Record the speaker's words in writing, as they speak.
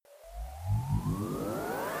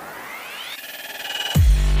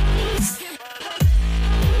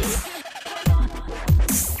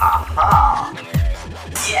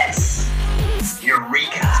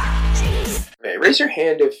Raise your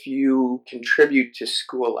hand if you contribute to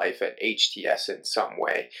school life at HTS in some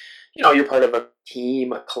way. You're part of a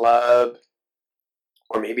team, a club,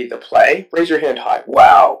 or maybe the play. Raise your hand high.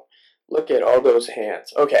 Wow, look at all those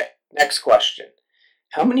hands. Okay, next question.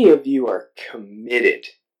 How many of you are committed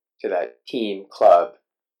to that team, club,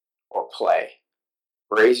 or play?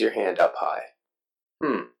 Raise your hand up high.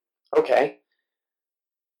 Okay.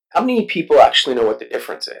 How many people actually know what the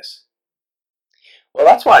difference is? Well,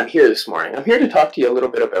 that's why I'm here this morning. I'm here to talk to you a little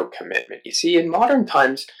bit about commitment. You see, in modern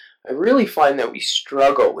times, I really find that we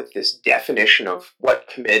struggle with this definition of what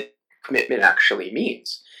commitment actually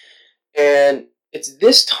means. And it's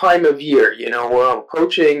this time of year, we're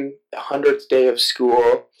approaching the 100th day of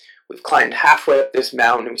school. We've climbed halfway up this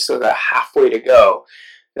mountain and we still got halfway to go.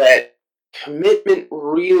 That commitment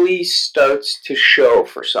really starts to show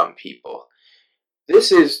for some people.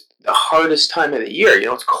 This is the hardest time of the year.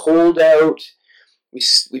 It's cold out.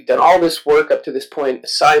 We've done all this work up to this point,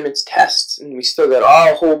 assignments, tests, and we still got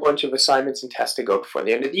a whole bunch of assignments and tests to go before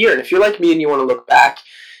the end of the year. And if you're like me and you want to look back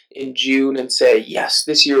in June and say, yes,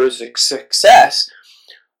 this year was a success,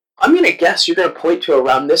 I'm going to guess you're going to point to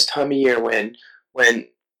around this time of year when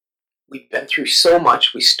we've been through so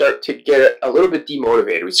much, we start to get a little bit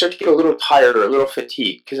demotivated. We start to get a little tired or a little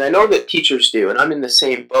fatigued, because I know that teachers do, and I'm in the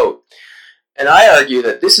same boat. And I argue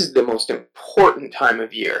that this is the most important time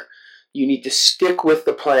of year. You need to stick with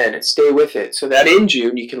the plan and stay with it so that in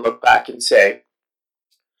June you can look back and say,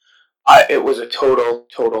 it was a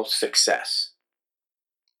total success.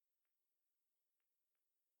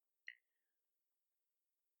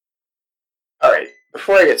 All right,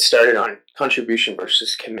 before I get started on contribution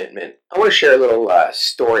versus commitment, I want to share a little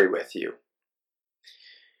story with you.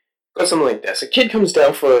 It goes something like this. A kid comes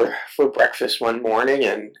down for breakfast one morning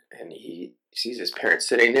and he sees his parents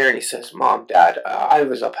sitting there and he says, Mom, Dad, I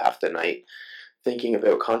was up half the night thinking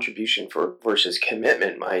about contribution versus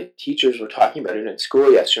commitment. My teachers were talking about it in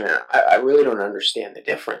school yesterday, and I really don't understand the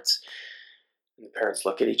difference. And the parents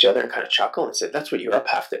look at each other and kind of chuckle and say, that's what you're up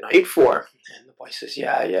half the night for. And the boy says,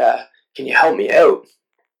 yeah. Can you help me out?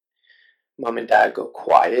 Mom and Dad go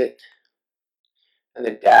quiet. And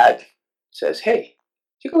then Dad says, hey,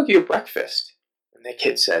 take a look at your breakfast. And the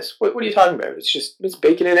kid says, what are you talking about? It's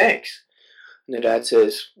bacon and eggs. And the dad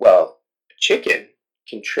says, well, a chicken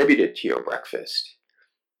contributed to your breakfast.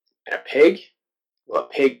 And a pig? Well, a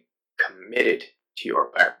pig committed to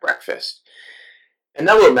your breakfast. And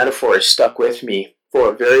that little metaphor has stuck with me for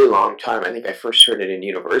a very long time. I think I first heard it in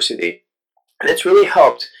university. And it's really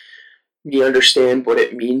helped me understand what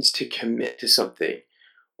it means to commit to something,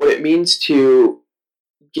 what it means to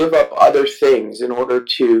give up other things in order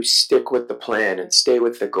to stick with the plan and stay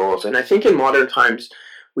with the goals. And I think in modern times,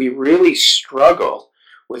 we really struggle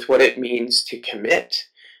with what it means to commit.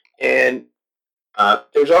 And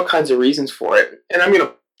there's all kinds of reasons for it. And I'm going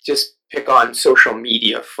to just pick on social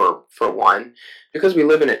media for one. Because we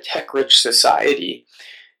live in a tech-rich society,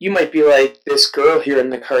 you might be like this girl here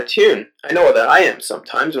in the cartoon. I know that I am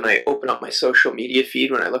sometimes when I open up my social media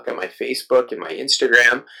feed, when I look at my Facebook and my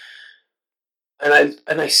Instagram,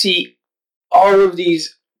 and I see all of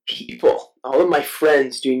these people, all of my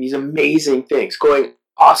friends doing these amazing things, going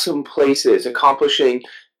awesome places, accomplishing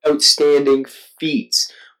outstanding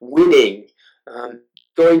feats, winning,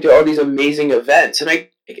 going to all these amazing events. And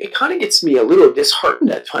it kind of gets me a little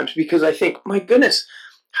disheartened at times because I think, my goodness,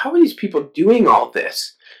 how are these people doing all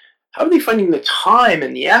this? How are they finding the time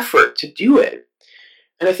and the effort to do it?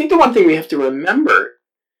 And I think the one thing we have to remember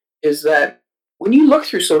is that when you look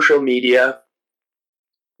through social media,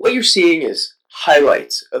 what you're seeing is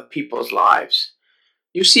highlights of people's lives.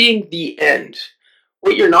 You're seeing the end.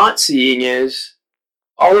 What you're not seeing is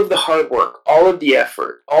all of the hard work, all of the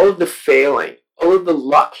effort, all of the failing, all of the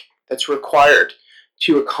luck that's required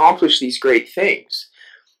to accomplish these great things.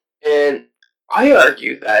 And I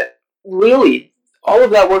argue that really all of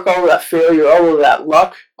that work, all of that failure, all of that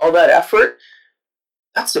luck, all that effort,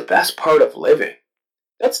 that's the best part of living.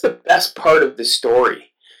 That's the best part of the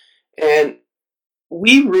story. And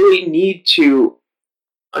we really need to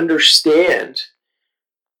understand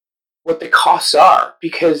what the costs are,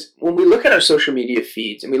 because when we look at our social media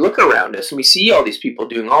feeds and we look around us and we see all these people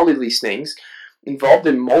doing all of these things involved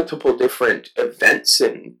in multiple different events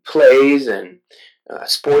and plays and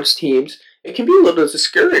sports teams, it can be a little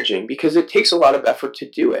discouraging because it takes a lot of effort to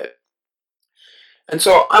do it. And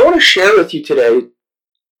so I want to share with you today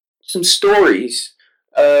some stories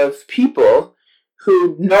of people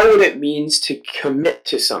who know what it means to commit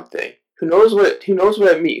to something, who knows what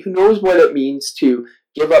it means to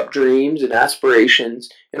give up dreams and aspirations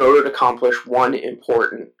in order to accomplish one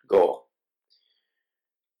important goal.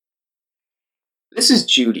 This is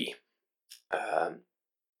Judy.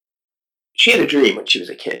 she had a dream when she was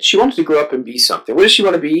a kid. She wanted to grow up and be something. What does she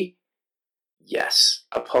want to be? Yes,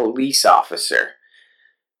 a police officer.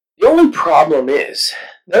 The only problem is,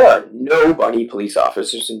 there are no bunny police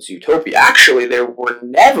officers in Zootopia. Actually, there were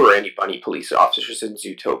never any bunny police officers in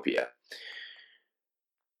Zootopia.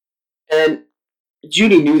 And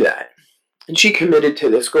Judy knew that, and she committed to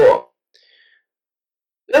this goal.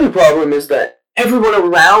 The other problem is that everyone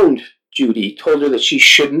around Judy told her that she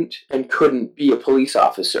shouldn't and couldn't be a police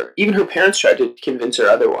officer. Even her parents tried to convince her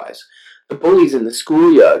otherwise. The bullies in the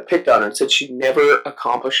schoolyard picked on her and said she'd never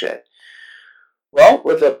accomplish it. Well,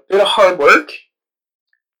 with a bit of hard work,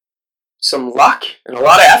 some luck, and a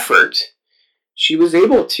lot of effort, she was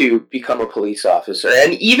able to become a police officer.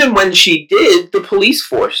 And even when she did, the police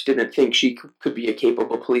force didn't think she could be a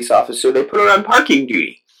capable police officer. They put her on parking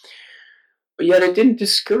duty. But yet it didn't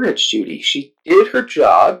discourage Judy. She did her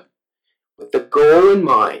job with the goal in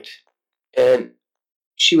mind. And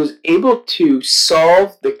she was able to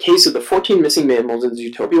solve the case of the 14 missing mammals in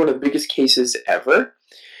Zootopia, one of the biggest cases ever.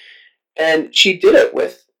 And she did it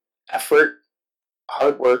with effort,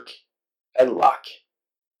 hard work, and luck.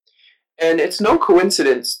 And it's no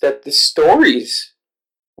coincidence that the stories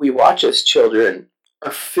we watch as children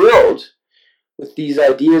are filled with these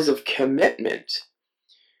ideas of commitment.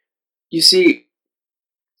 You see,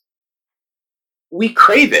 we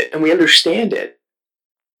crave it and we understand it.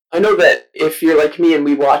 I know that if you're like me and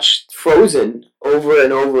we watch Frozen over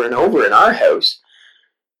and over and over in our house,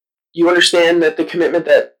 you understand that the commitment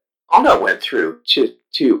that Anna went through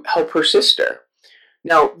to help her sister.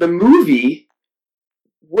 Now, the movie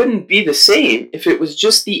wouldn't be the same if it was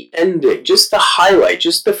just the ending, just the highlight,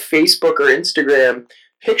 just the Facebook or Instagram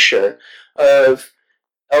picture of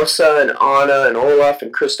Elsa and Anna and Olaf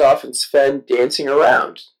and Kristoff and Sven dancing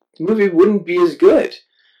around. The movie wouldn't be as good.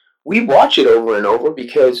 We watch it over and over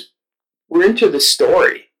because we're into the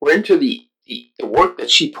story. We're into the work that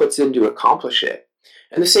she puts in to accomplish it.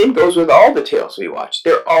 And the same goes with all the tales we watch.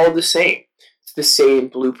 They're all the same. It's the same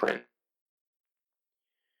blueprint.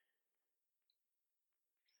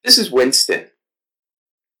 This is Winston.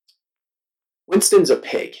 Winston's a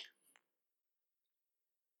pig.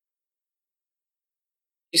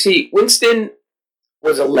 You see, Winston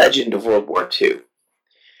was a legend of World War II.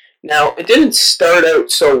 Now, it didn't start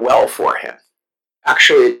out so well for him.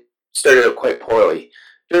 Actually, it started out quite poorly.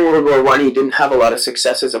 During World War I, he didn't have a lot of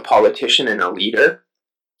success as a politician and a leader.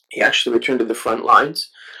 He actually returned to the front lines.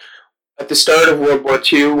 At the start of World War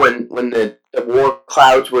II, when the war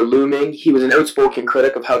clouds were looming, he was an outspoken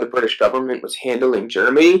critic of how the British government was handling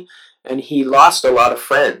Germany, and he lost a lot of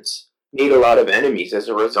friends, made a lot of enemies as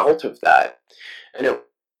a result of that. And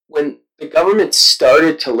when the government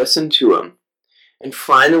started to listen to him and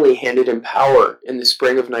finally handed him power in the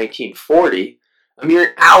spring of 1940, a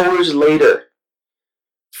mere hours later,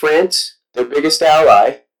 France, their biggest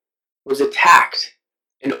ally, was attacked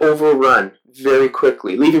and overrun very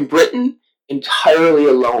quickly, leaving Britain entirely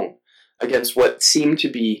alone against what seemed to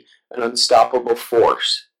be an unstoppable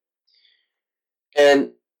force.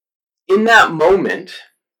 And in that moment,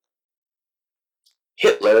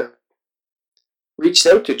 Hitler reached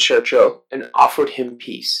out to Churchill and offered him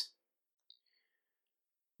peace.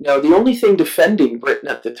 Now, the only thing defending Britain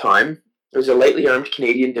at the time was a lightly armed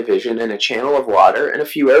Canadian division and a channel of water and a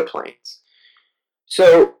few airplanes.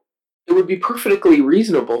 So, it would be perfectly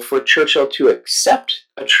reasonable for Churchill to accept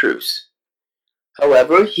a truce.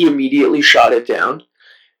 However, he immediately shot it down,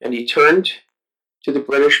 and he turned to the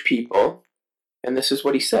British people, and this is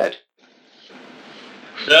what he said.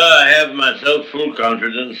 Sir, I have myself full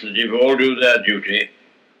confidence that if all do their duty,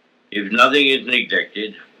 if nothing is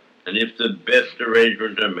neglected, and if the best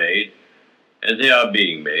arrangements are made, and they are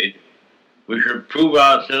being made, we shall prove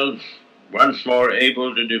ourselves once more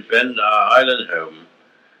able to defend our island home,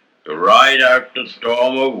 to ride out the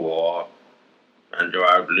storm of war, and to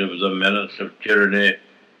outlive the menace of tyranny,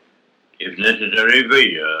 if necessary for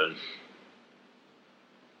years,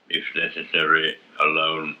 if necessary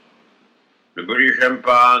alone. The British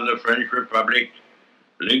Empire and the French Republic,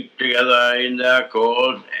 linked together in their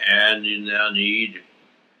cause and in their need,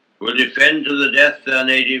 will defend to the death their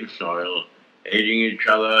native soil, aiding each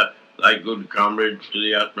other like good comrades to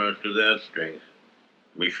the utmost of their strength.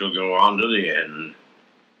 We shall go on to the end.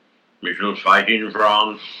 We shall fight in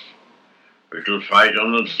France. We shall fight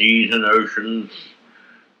on the seas and oceans.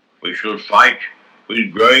 We shall fight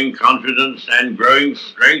with growing confidence and growing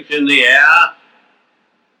strength in the air.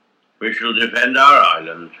 We shall defend our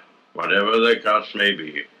island, whatever the cost may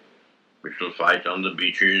be. We shall fight on the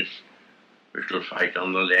beaches. We shall fight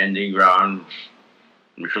on the landing grounds.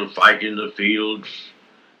 We shall fight in the fields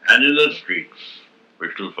and in the streets. We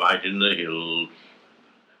shall fight in the hills.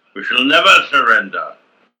 We shall never surrender.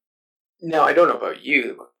 Now, I don't know about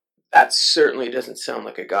you, but that certainly doesn't sound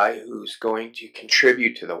like a guy who's going to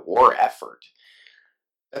contribute to the war effort.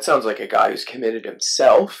 That sounds like a guy who's committed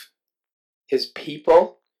himself, his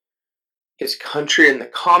people, his country, and the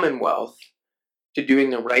Commonwealth to doing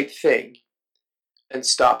the right thing and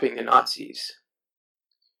stopping the Nazis.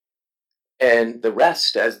 And the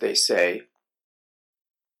rest, as they say,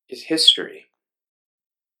 is history.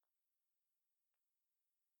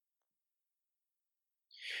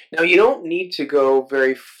 Now, you don't need to go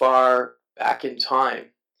very far back in time,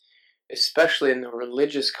 especially in the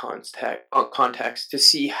religious context, to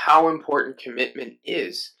see how important commitment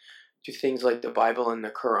is to things like the Bible and the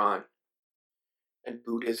Quran and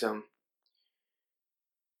Buddhism.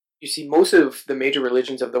 You see, most of the major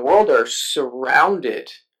religions of the world are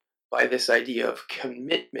surrounded by this idea of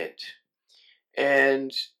commitment.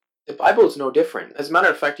 And the Bible is no different. As a matter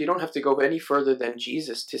of fact, you don't have to go any further than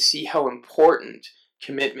Jesus to see how important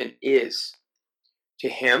commitment is to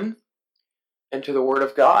Him and to the Word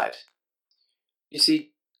of God. You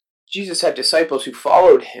see, Jesus had disciples who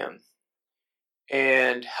followed Him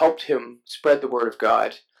and helped Him spread the Word of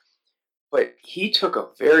God, but He took a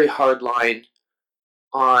very hard line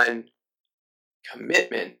on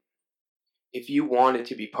commitment if you wanted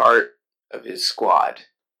to be part of His squad.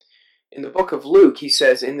 In the book of Luke, He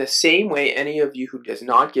says, "In the same way, any of you who does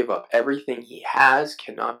not give up everything he has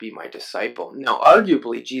cannot be my disciple." Now,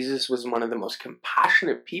 arguably, Jesus was one of the most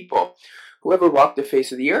compassionate people who ever walked the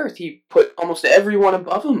face of the earth. He put almost everyone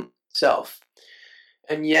above Himself.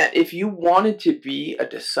 And yet, if you wanted to be a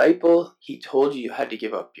disciple, He told you had to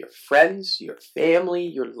give up your friends, your family,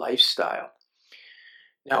 your lifestyle.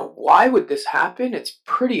 Now, why would this happen? It's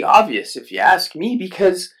pretty obvious if you ask me,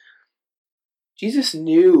 because Jesus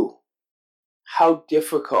knew how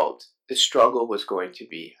difficult the struggle was going to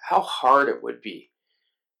be, how hard it would be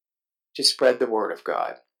to spread the Word of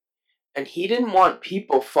God. And He didn't want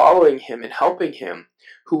people following Him and helping Him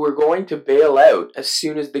who were going to bail out as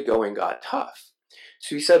soon as the going got tough.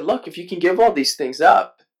 So He said, look, if you can give all these things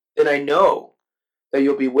up, then I know that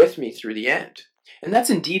you'll be with me through the end. And that's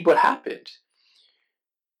indeed what happened.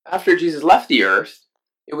 After Jesus left the earth,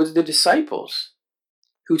 it was the disciples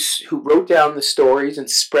who wrote down the stories and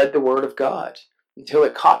spread the Word of God until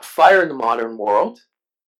it caught fire in the modern world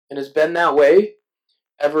and has been that way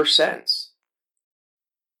ever since.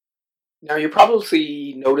 Now, you're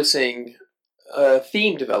probably noticing a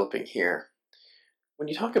theme developing here. When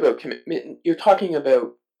you talk about commitment, you're talking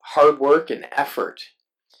about hard work and effort.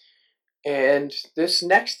 And this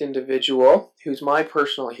next individual, who's my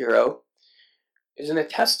personal hero, is a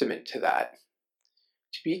testament to that.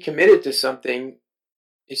 To be committed to something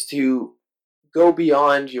is to go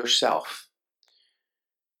beyond yourself,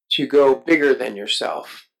 to go bigger than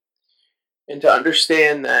yourself, and to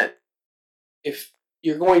understand that if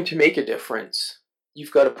you're going to make a difference,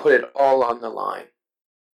 you've got to put it all on the line.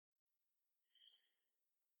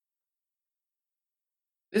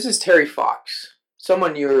 This is Terry Fox,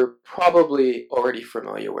 someone you're probably already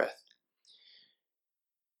familiar with.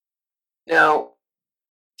 Now,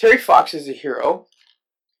 Terry Fox is a hero,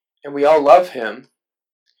 and we all love him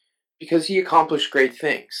because he accomplished great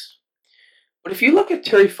things. But if you look at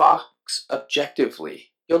Terry Fox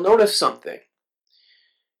objectively, you'll notice something.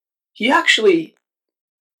 He actually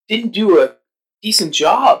didn't do a decent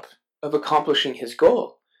job of accomplishing his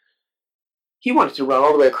goal. He wanted to run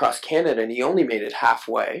all the way across Canada, and he only made it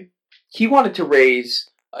halfway. He wanted to raise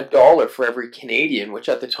 $1 for every Canadian, which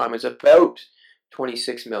at the time was about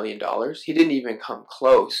 $26 million. He didn't even come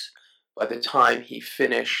close by the time he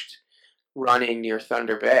finished running near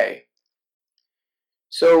Thunder Bay.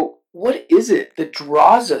 So what is it that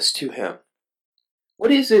draws us to him?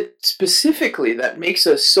 What is it specifically that makes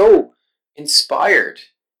us so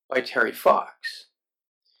inspired by Terry Fox?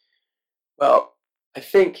 Well, I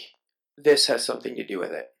think this has something to do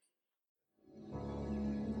with it.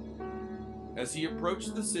 As he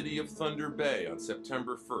approached the city of Thunder Bay on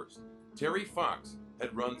September 1st, Terry Fox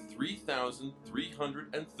had run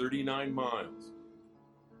 3,339 miles,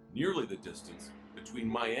 nearly the distance between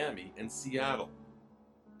Miami and Seattle.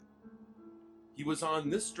 He was on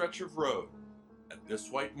this stretch of road, at this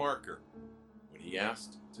white marker, when he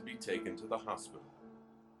asked to be taken to the hospital.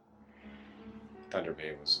 Thunder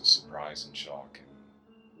Bay was a surprise and shock,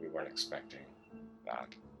 and we weren't expecting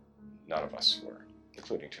that. None of us were,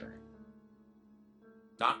 including Terry.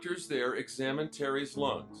 Doctors there examined Terry's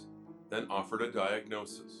lungs, then offered a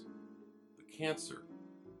diagnosis. The cancer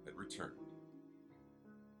had returned.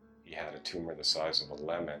 He had a tumor the size of a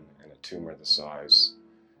lemon and a tumor the size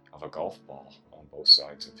of a golf ball on on both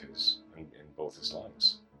sides of in both his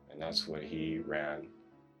lungs. And that's what he ran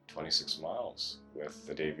 26 miles with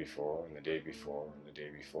the day before and the day before and the day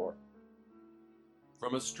before.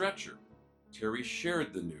 From a stretcher, Terry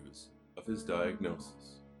shared the news of his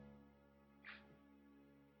diagnosis.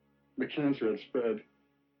 The cancer had spread,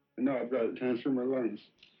 and now I've got cancer in my lungs.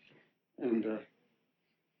 And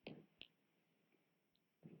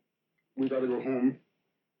we got to go home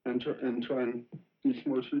and try and do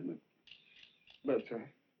some more treatment. But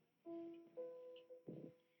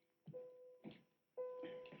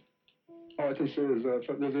all I can say is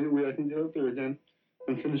if there's any way I can get out there again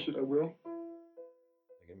and finish it, I will.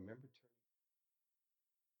 I can remember.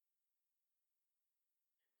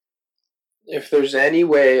 If there's any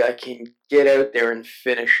way I can get out there and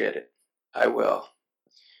finish it, I will.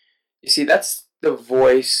 You see, that's the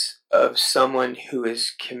voice of someone who has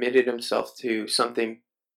committed himself to something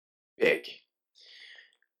big.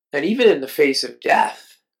 And even in the face of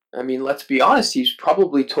death, I mean, let's be honest, he's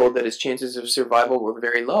probably told that his chances of survival were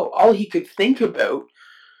very low. All he could think about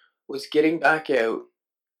was getting back out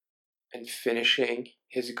and finishing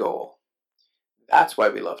his goal. That's why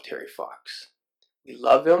we love Terry Fox. We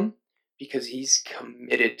love him because he's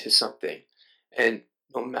committed to something. And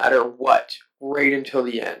no matter what, right until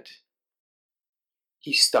the end,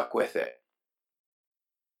 he stuck with it.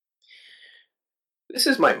 This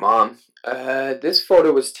is my mom. This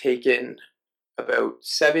photo was taken about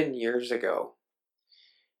 7 years ago.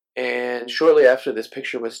 And shortly after this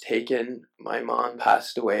picture was taken, my mom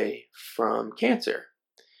passed away from cancer.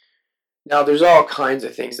 Now, there's all kinds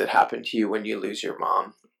of things that happen to you when you lose your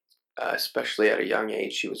mom, especially at a young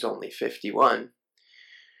age. She was only 51.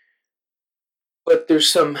 But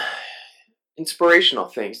there's some inspirational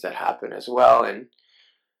things that happen as well. And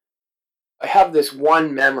I have this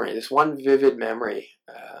one memory, this one vivid memory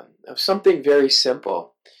of something very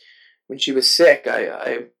simple. When she was sick,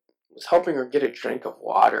 I was helping her get a drink of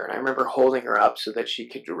water, and I remember holding her up so that she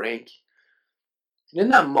could drink. And in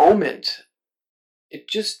that moment, it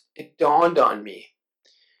dawned on me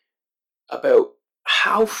about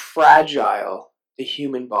how fragile the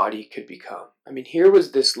human body could become. I mean, here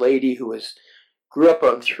was this lady who grew up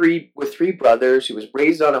with three brothers, who was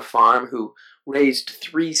raised on a farm, who raised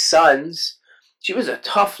 3 sons. She was a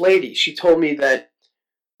tough lady. She told me that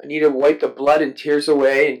I need to wipe the blood and tears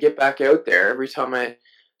away and get back out there every time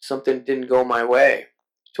something didn't go my way.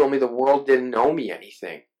 She told me the world didn't owe me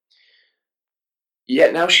anything.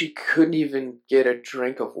 Yet now she couldn't even get a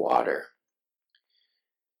drink of water.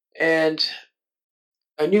 And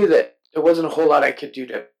I knew that there wasn't a whole lot I could do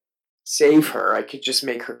to save her. I could just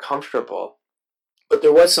make her comfortable. But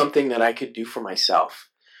there was something that I could do for myself.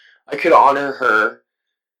 I could honor her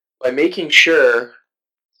by making sure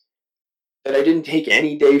that I didn't take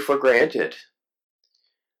any day for granted.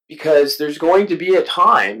 Because there's going to be a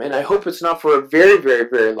time, and I hope it's not for a very, very,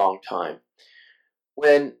 very long time,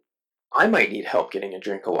 when I might need help getting a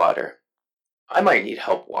drink of water. I might need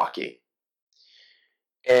help walking.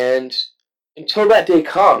 And until that day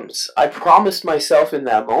comes, I promised myself in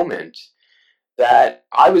that moment that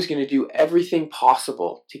I was going to do everything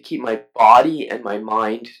possible to keep my body and my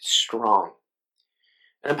mind strong.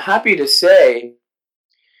 And I'm happy to say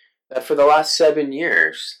that for the last 7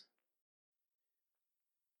 years,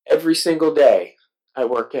 every single day I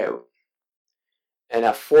work out. And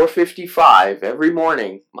at 4:55 every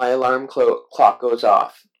morning, my alarm clock goes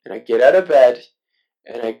off. And I get out of bed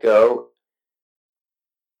and I go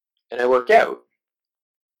and I work out.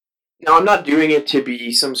 Now, I'm not doing it to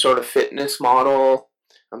be some sort of fitness model.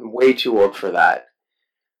 I'm way too old for that.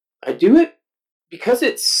 I do it because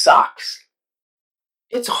it sucks.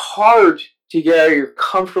 It's hard to get out of your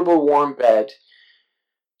comfortable warm bed,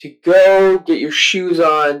 to go get your shoes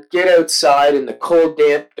on, get outside in the cold,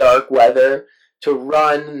 damp, dark weather, to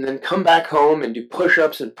run, and then come back home and do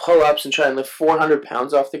push-ups and pull-ups and try and lift 400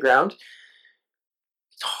 pounds off the ground.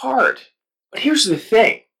 It's hard. But here's the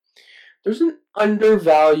thing. There's an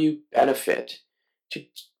undervalued benefit to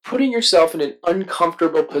putting yourself in an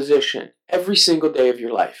uncomfortable position every single day of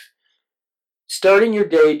your life. Starting your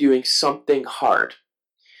day doing something hard.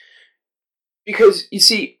 Because, you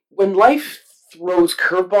see, when life throws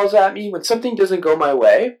curveballs at me, when something doesn't go my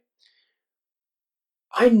way,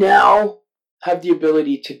 I now have the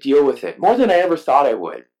ability to deal with it more than I ever thought I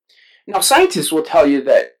would. Now, scientists will tell you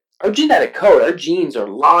that our genetic code, our genes are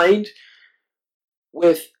lined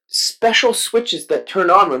with special switches that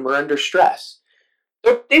turn on when we're under stress.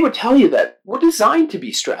 They would tell you that we're designed to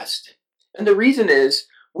be stressed. And the reason is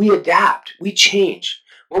we adapt, we change.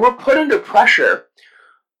 When we're put under pressure,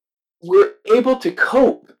 we're able to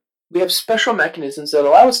cope. We have special mechanisms that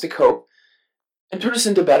allow us to cope and turn us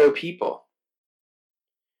into better people.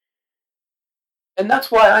 And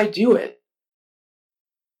that's why I do it.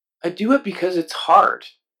 I do it because it's hard.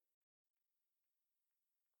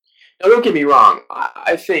 Now, don't get me wrong.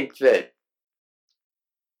 I think that,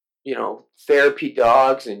 therapy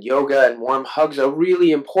dogs and yoga and warm hugs are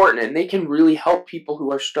really important, and they can really help people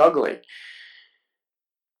who are struggling.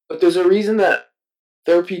 But there's a reason that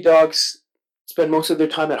therapy dogs spend most of their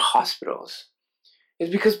time at hospitals.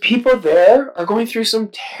 It's because people there are going through some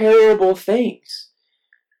terrible things.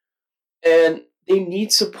 And they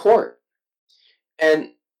need support.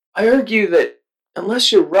 And I argue that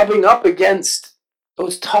unless you're rubbing up against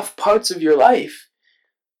those tough parts of your life,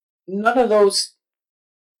 none of those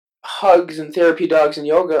hugs and therapy dogs and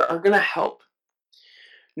yoga are going to help.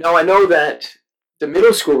 Now, I know that the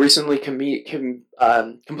middle school recently completed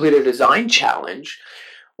a design challenge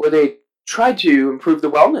where they tried to improve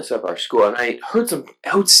the wellness of our school, and I heard some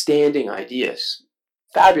outstanding ideas,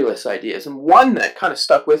 fabulous ideas. And one that kind of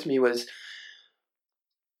stuck with me was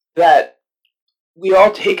that we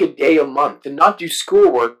all take a day a month and not do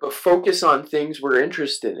schoolwork, but focus on things we're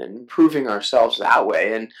interested in, improving ourselves that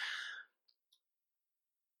way. And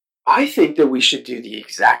I think that we should do the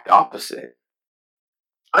exact opposite.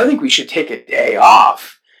 I think we should take a day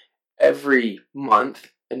off every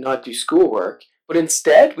month and not do schoolwork, but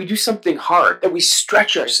instead we do something hard, that we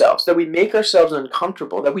stretch ourselves, that we make ourselves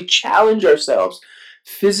uncomfortable, that we challenge ourselves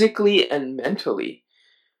physically and mentally.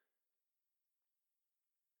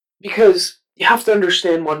 Because you have to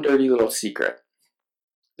understand one dirty little secret.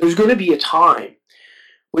 There's going to be a time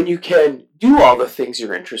when you can do all the things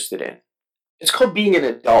you're interested in. It's called being an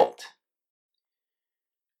adult.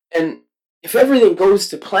 And if everything goes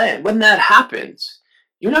to plan, when that happens,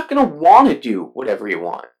 you're not going to want to do whatever you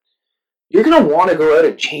want. You're going to want to go out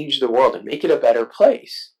and change the world and make it a better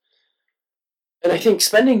place. And I think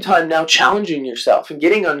spending time now challenging yourself and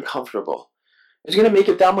getting uncomfortable is going to make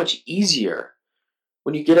it that much easier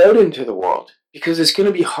when you get out into the world, because it's going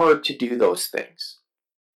to be hard to do those things.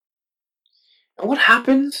 And what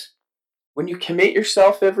happens when you commit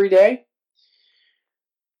yourself every day?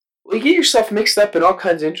 Well, you get yourself mixed up in all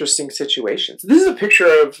kinds of interesting situations. This is a picture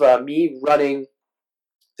of me running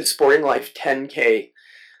the Sporting Life 10K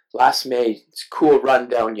last May. It's a cool run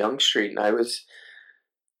down Yonge Street, and I was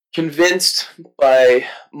convinced by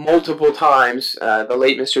multiple times the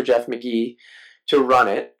late Mr. Jeff McGee to run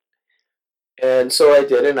it. And so I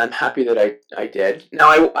did, and I'm happy that I did.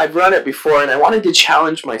 Now, I've run it before, and I wanted to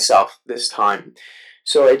challenge myself this time.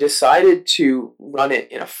 So I decided to run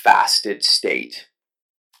it in a fasted state.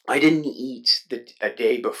 I didn't eat a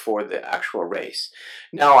day before the actual race.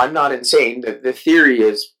 Now, I'm not insane. The theory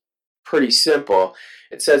is pretty simple.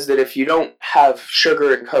 It says that if you don't have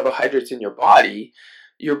sugar and carbohydrates in your body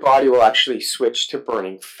will actually switch to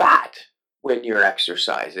burning fat when you're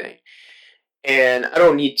exercising. And I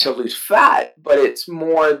don't need to lose fat, but it's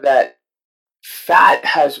more that fat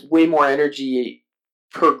has way more energy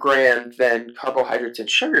per gram than carbohydrates and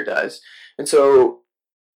sugar does. And so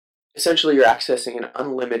essentially you're accessing an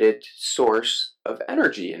unlimited source of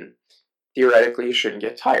energy, and theoretically you shouldn't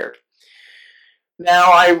get tired.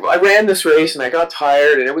 Now, I ran this race and I got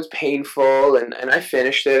tired and it was painful, and I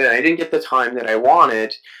finished it and I didn't get the time that I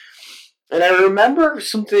wanted. And I remember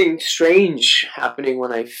something strange happening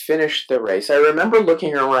when I finished the race. I remember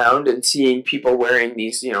looking around and seeing people wearing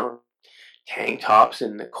these, tank tops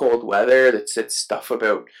in the cold weather that said stuff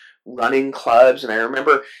about running clubs. And I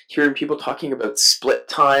remember hearing people talking about split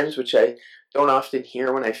times, which I don't often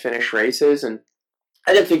hear when I finish races. And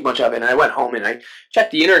I didn't think much of it. And I went home and I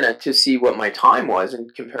checked the internet to see what my time was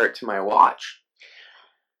and compare it to my watch.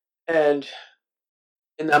 And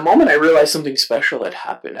in that moment, I realized something special had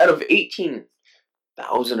happened. Out of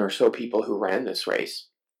 18,000 or so people who ran this race,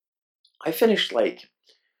 I finished like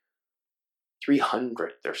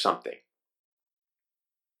 300th or something.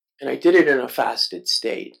 And I did it in a fasted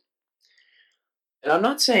state. And I'm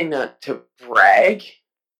not saying that to brag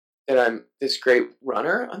that I'm this great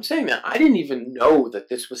runner. I'm saying that I didn't even know that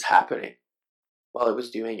this was happening while I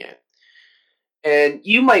was doing it. And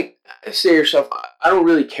you might say to yourself, I don't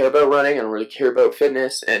really care about running, I don't really care about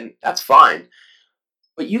fitness, and that's fine.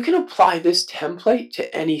 But you can apply this template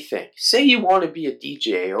to anything. Say you want to be a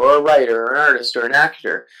DJ or a writer or an artist or an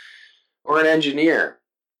actor or an engineer.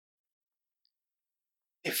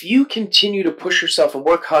 If you continue to push yourself and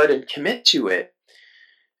work hard and commit to it,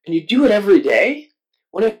 and you do it every day,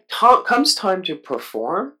 when it comes time to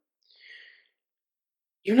perform,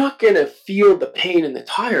 you're not going to feel the pain and the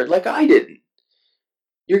tired like I didn't.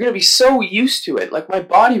 You're going to be so used to it. Like my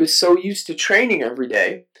body was so used to training every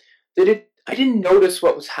day that I didn't notice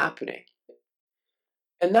what was happening.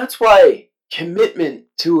 And that's why commitment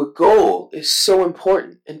to a goal is so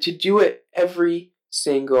important, and to do it every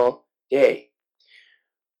single day.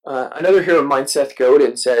 Another hero of mine, Seth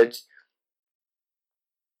Godin, said,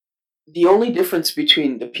 the only difference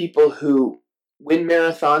between the people who win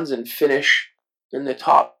marathons and finish in the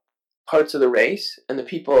top parts of the race and the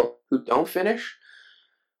people who don't finish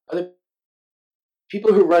are the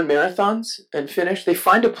people who run marathons and finish, they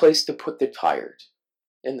find a place to put the tired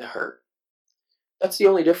and the hurt. That's the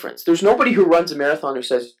only difference. There's nobody who runs a marathon who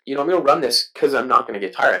says, I'm going to run this because I'm not going to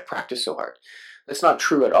get tired. I practiced so hard. That's not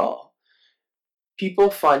true at all.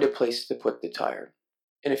 People find a place to put the tired.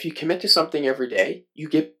 And if you commit to something every day, you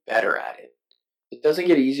get better at it. It doesn't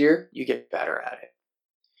get easier, you get better at it.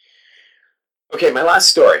 Okay, my last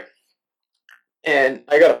story. And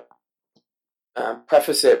I got to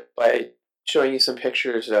preface it by showing you some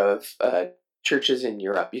pictures of churches in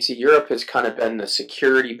Europe. You see, Europe has kind of been the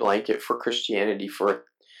security blanket for Christianity for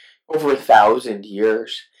over 1,000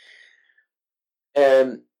 years.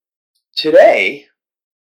 And today,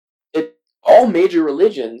 all major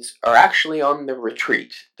religions are actually on the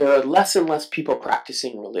retreat. There are less and less people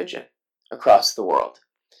practicing religion across the world.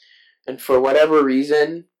 And for whatever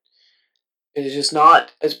reason, it is just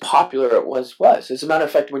not as popular as it was. As a matter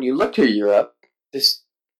of fact, when you look to Europe, this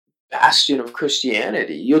bastion of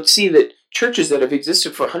Christianity, you'll see that churches that have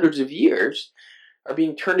existed for hundreds of years are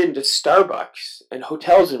being turned into Starbucks and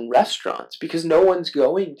hotels and restaurants because no one's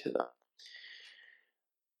going to them.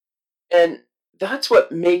 And that's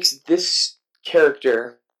what makes this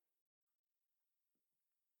character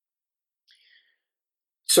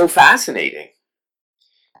so fascinating.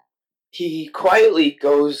 He quietly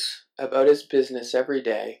goes about his business every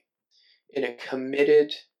day in a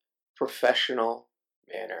committed, professional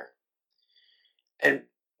manner. And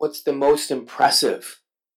what's the most impressive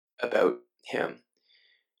about him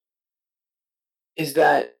is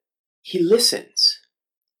that he listens.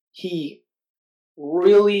 He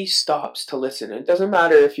really stops to listen. It doesn't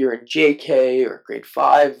matter if you're in JK or grade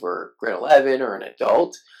 5 or grade 11 or an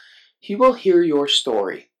adult. He will hear your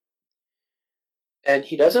story. And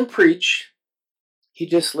he doesn't preach. He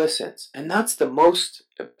just listens. And that's the most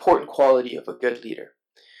important quality of a good leader.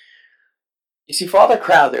 You see, Father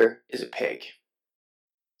Crowther is a pig.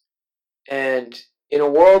 And in a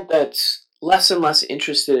world that's less and less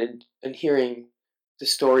interested in hearing the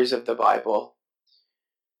stories of the Bible,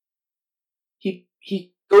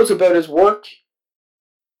 he goes about his work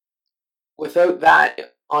without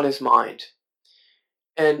that on his mind.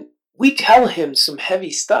 And we tell him some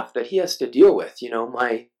heavy stuff that he has to deal with.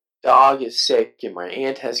 My dog is sick, and my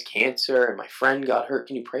aunt has cancer, and my friend got hurt.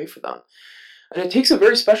 Can you pray for them? And it takes a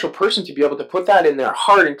very special person to be able to put that in their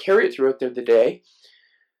heart and carry it throughout the day,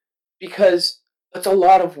 because that's a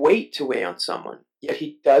lot of weight to weigh on someone. Yet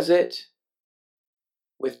he does it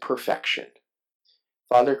with perfection.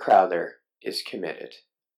 Father Crowther is committed.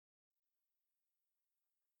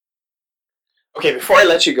 Okay, before I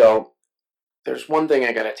let you go, there's one thing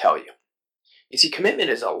I gotta tell you. You see, commitment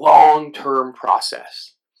is a long-term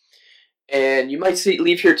process. And you might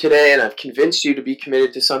leave here today and I've convinced you to be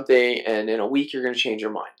committed to something, and in a week you're going to change your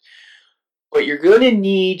mind. But you're going to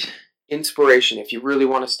need inspiration if you really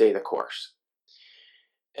want to stay the course.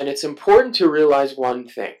 And it's important to realize one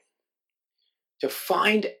thing. To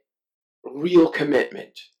find real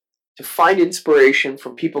commitment, to find inspiration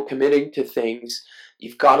from people committing to things,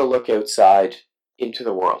 you've got to look outside into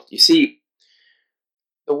the world. You see,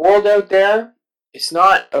 the world out there, it's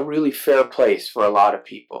not a really fair place for a lot of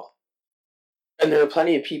people. And there are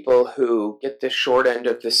plenty of people who get the short end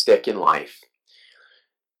of the stick in life.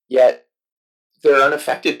 Yet, they're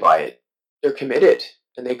unaffected by it. They're committed,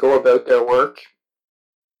 and they go about their work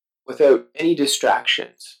without any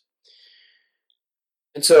distractions.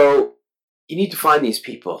 And so, you need to find these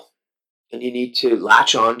people, and you need to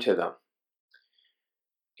latch on to them.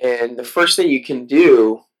 And the first thing you can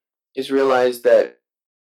do is realize that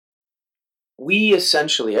we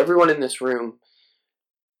essentially, everyone in this room,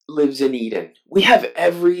 lives in Eden. We have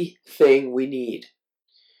everything we need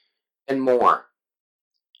and more.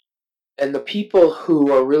 And the people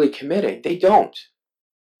who are really committing, they don't.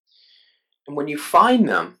 And when you find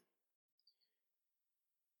them,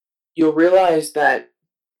 you'll realize that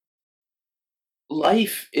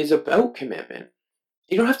life is about commitment.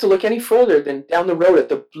 You don't have to look any further than down the road at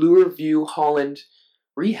the Bloorview Holland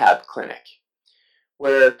Rehab Clinic,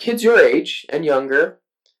 where kids your age and younger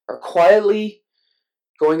are quietly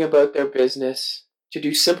going about their business to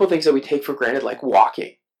do simple things that we take for granted, like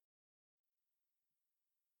walking.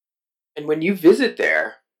 And when you visit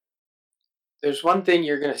there, there's one thing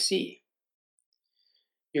you're going to see.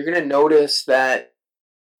 You're going to notice that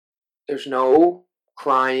there's no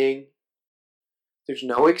crying. There's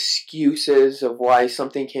no excuses of why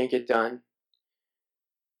something can't get done.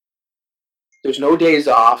 There's no days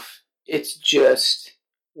off. It's just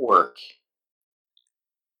work.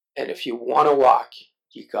 And if you want to walk,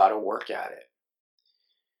 you got to work at it.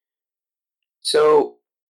 So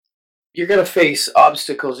you're going to face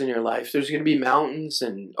obstacles in your life. There's going to be mountains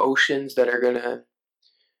and oceans that are going to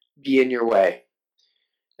be in your way.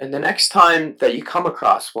 And the next time that you come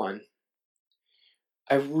across one,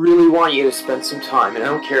 I really want you to spend some time, and I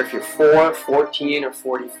don't care if you're 4, 14, or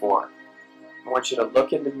 44, I want you to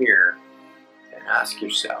look in the mirror and ask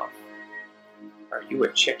yourself, are you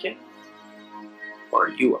a chicken or are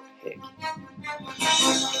you a pig?